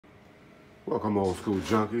Welcome, old school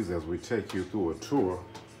junkies, as we take you through a tour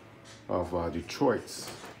of Detroit's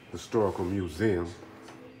historical museum,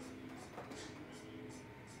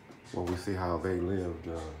 where we see how they lived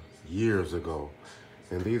years ago.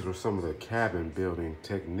 And these were some of the cabin building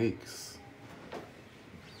techniques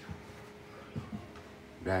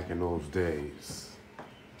back in those days.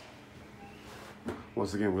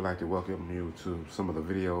 Once again, we'd like to welcome you to some of the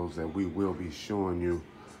videos that we will be showing you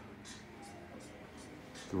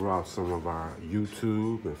throughout some of our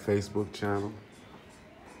YouTube and Facebook channel,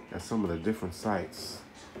 and some of the different sites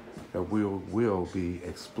that we'll be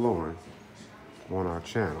exploring on our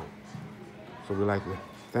channel. So we'd like to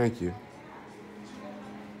thank you.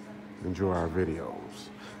 Enjoy our videos.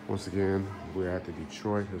 Once again, we're at the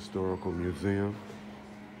Detroit Historical Museum,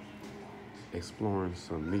 exploring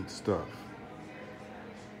some neat stuff.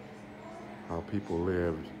 How people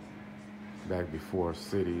lived back before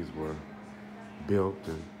cities were built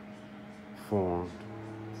and formed.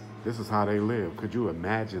 This is how they lived. Could you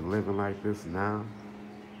imagine living like this now?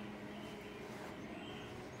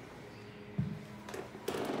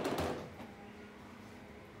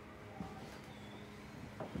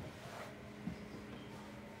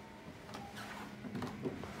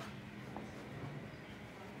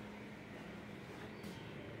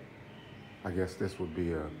 I guess this would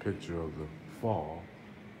be a picture of the fall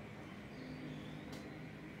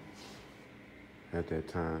at that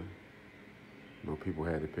time. You know, people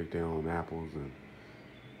had to pick their own apples and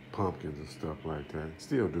pumpkins and stuff like that.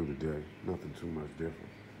 Still do today. Nothing too much different.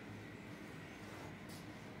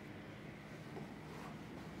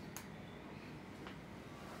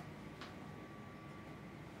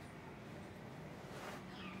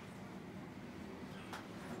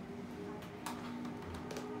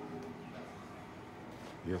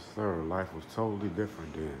 Yes, sir. Life was totally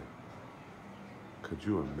different then. Could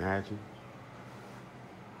you imagine?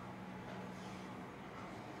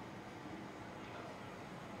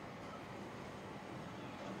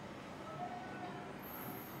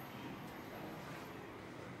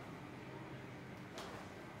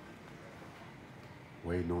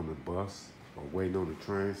 Waiting on the bus or waiting on the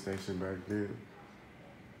train station back then.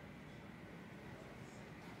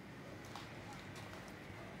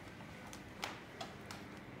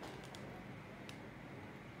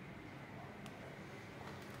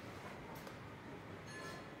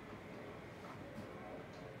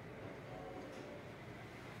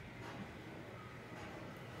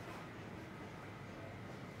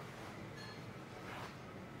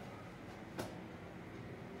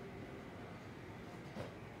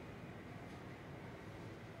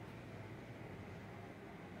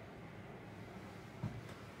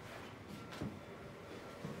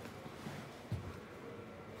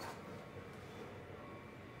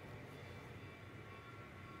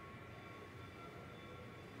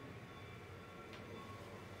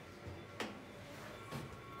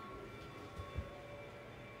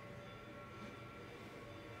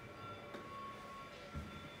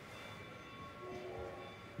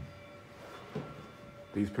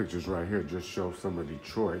 These pictures right here just show some of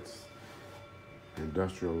Detroit's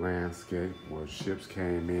industrial landscape, where ships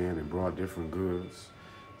came in and brought different goods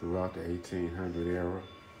throughout the 1800 era.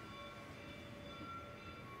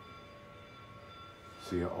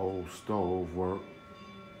 See an old stove work.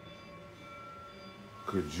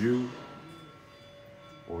 Could you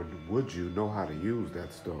or would you know how to use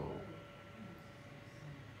that stove?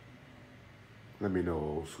 Let me know,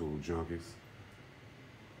 old school junkies.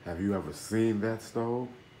 Have you ever seen that stove?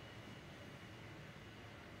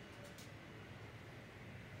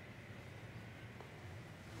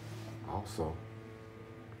 Also,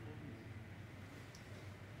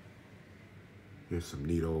 here's some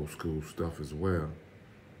neat old school stuff as well.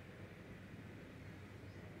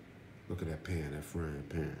 Look at that pan, that frying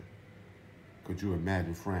pan. Could you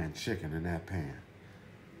imagine frying chicken in that pan?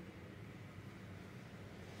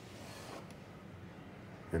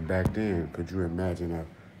 And back then, could you imagine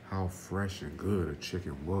how fresh and good a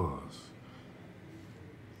chicken was?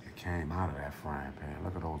 It came out of that frying pan.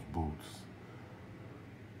 Look at those boots.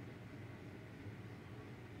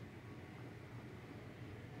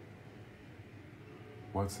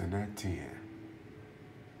 What's in that tin?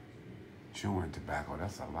 Chewing tobacco.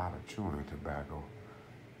 That's a lot of chewing tobacco.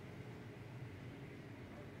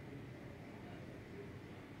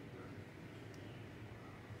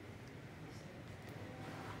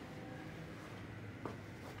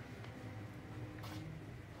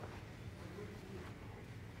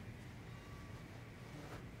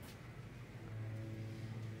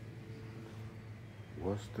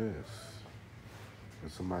 What's this? Can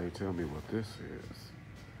somebody tell me what this is?